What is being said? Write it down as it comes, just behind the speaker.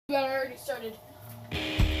I already started.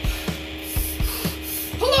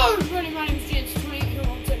 Hello everybody, my name is James 28 here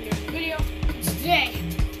on a new video. Today,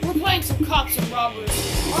 we're playing some Cops and Robbers.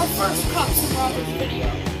 Our first Cops and Robbers video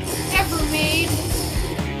ever made.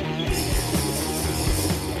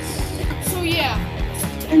 So yeah.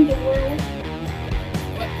 In the world.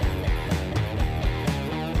 What?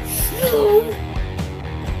 No!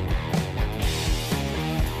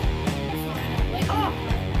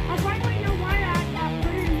 I finally know why I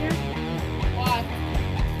put it in there. Why?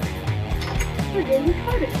 I didn't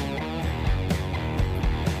cut it.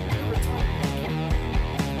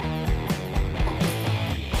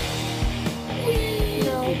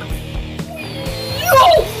 No.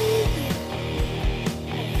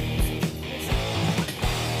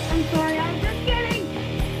 I'm sorry, I'm just kidding.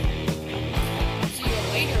 See you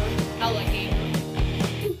later, alligator.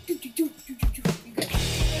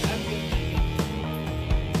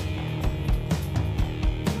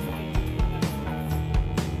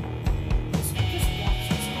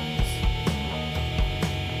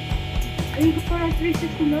 Are you put on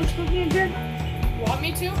 360 no scope me again? Want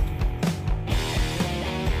me to?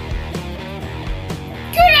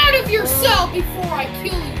 Get out of your cell before I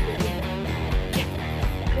kill you!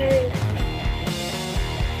 Hey.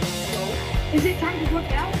 Is it time to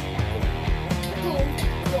look out? Go.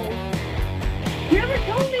 You never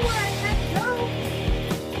told me where I had to go.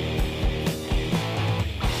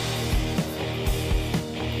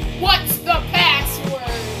 What's the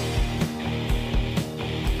password?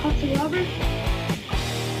 Cops and Robbers?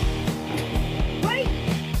 Wait!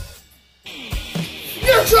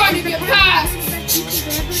 You're trying to get past!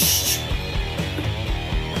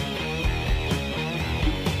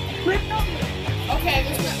 Flip over. Okay,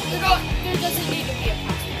 there doesn't need to be a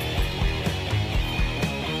password.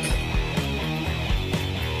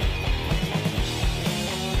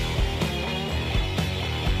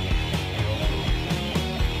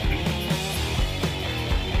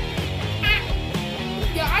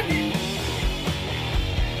 Yeah, I do.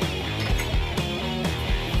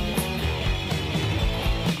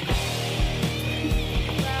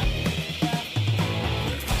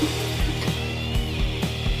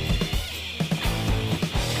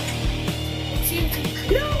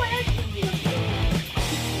 No, actually.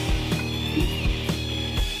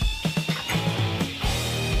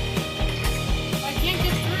 I can't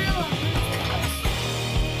get through.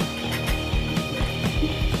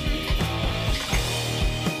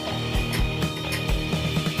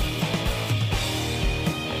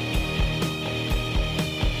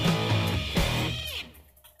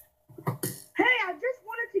 Hey, I just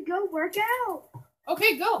wanted to go work out.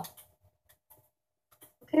 Okay, go.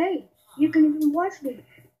 Okay, you can even watch me.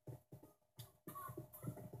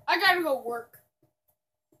 I gotta go work.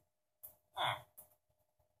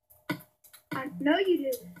 I know you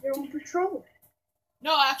do. You're on patrol.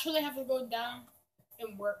 No, I actually have to go down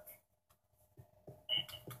and work.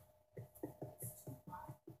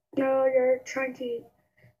 No, you're trying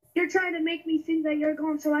to make me think that you're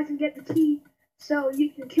gone so I can get the key so you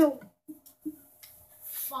can kill me.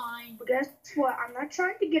 Fine. But guess what? I'm not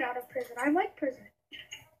trying to get out of prison. I like prison.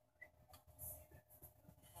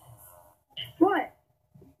 What?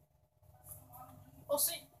 Well,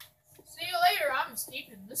 see you later. I'm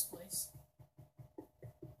escaping this place.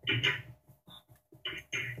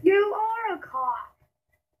 You are a cop.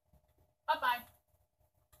 Bye-bye.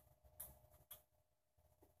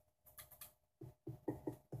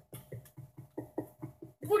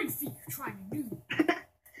 What do you think you're trying to do?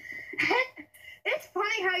 It's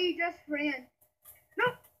funny how you just ran. No.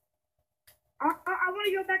 I want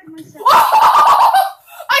to go back to my cell.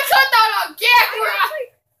 I cut that on camera!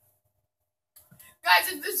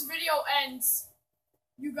 Guys, if this video ends,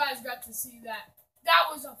 you guys got to see that. That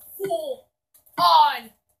was a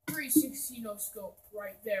full-on 360 no scope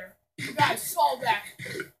right there. You guys saw that.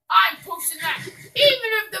 I'm posting that. Even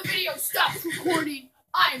if the video stops recording,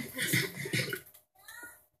 I'm posting that.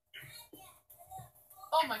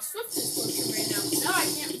 Oh, my Swift is pushing right now. Now I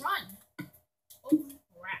can't run. Oh,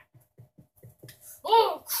 crap.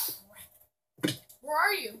 Oh, crap. Where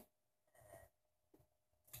are you?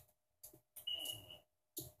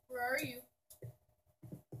 Where are you?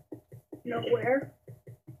 Nowhere.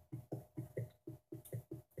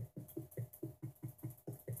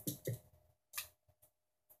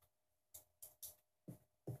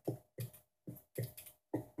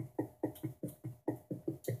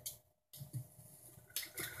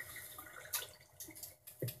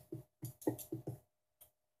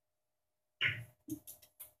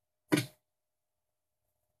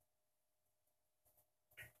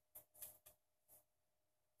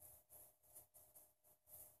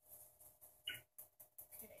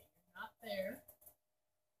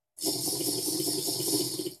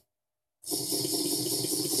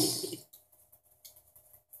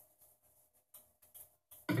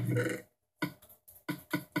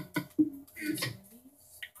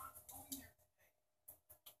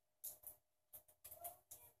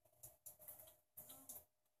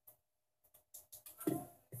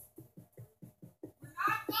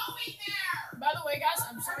 By the way, guys,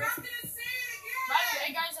 I'm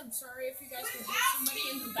sorry. If you guys can hear somebody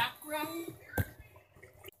in the background.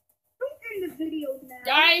 Don't end the video now.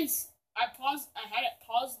 Guys, I had it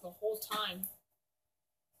paused the whole time.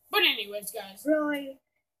 But anyways, guys. Really?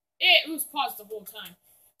 It was paused the whole time.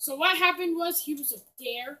 So what happened was he was up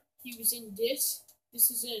there. He was in this.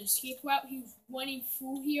 This is an escape route. He was running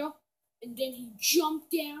through here. And then he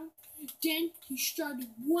jumped down. Then he started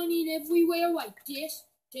running everywhere like this.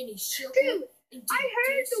 Then he circled. Dude, into I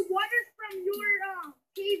heard this. the water from your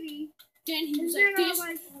TV. Then he was And like then I this. was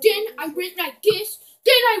like, Then I went like this.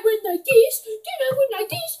 Then I went like this. Then I went like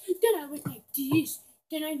this. Then I went like this.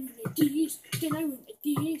 Then I went like this. Then I went like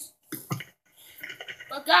this.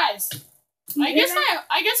 But guys, I guess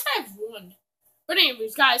I have won. But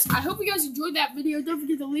anyways, guys, I hope you guys enjoyed that video. Don't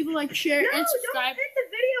forget to leave a like, share, and subscribe. Don't end the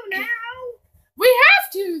video now. We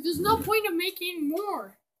have to. There's no point of making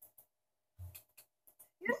more.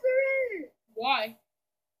 Yes, there is. Why?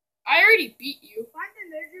 I already beat you. Fine,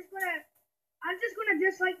 then I'm just gonna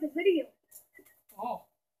dislike the video. Oh.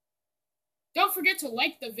 Don't forget to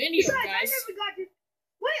like the video, Besides, guys. I never got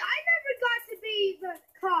to be the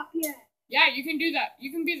cop yet. Yeah, you can do that.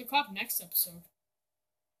 You can be the cop next episode.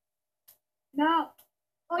 No.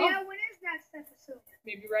 Oh, yeah, when is next episode?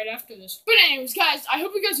 Maybe right after this. But anyways, guys, I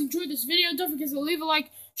hope you guys enjoyed this video. Don't forget to leave a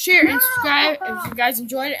like, share, and subscribe if you guys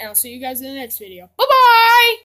enjoyed it. And I'll see you guys in the next video. Bye-bye!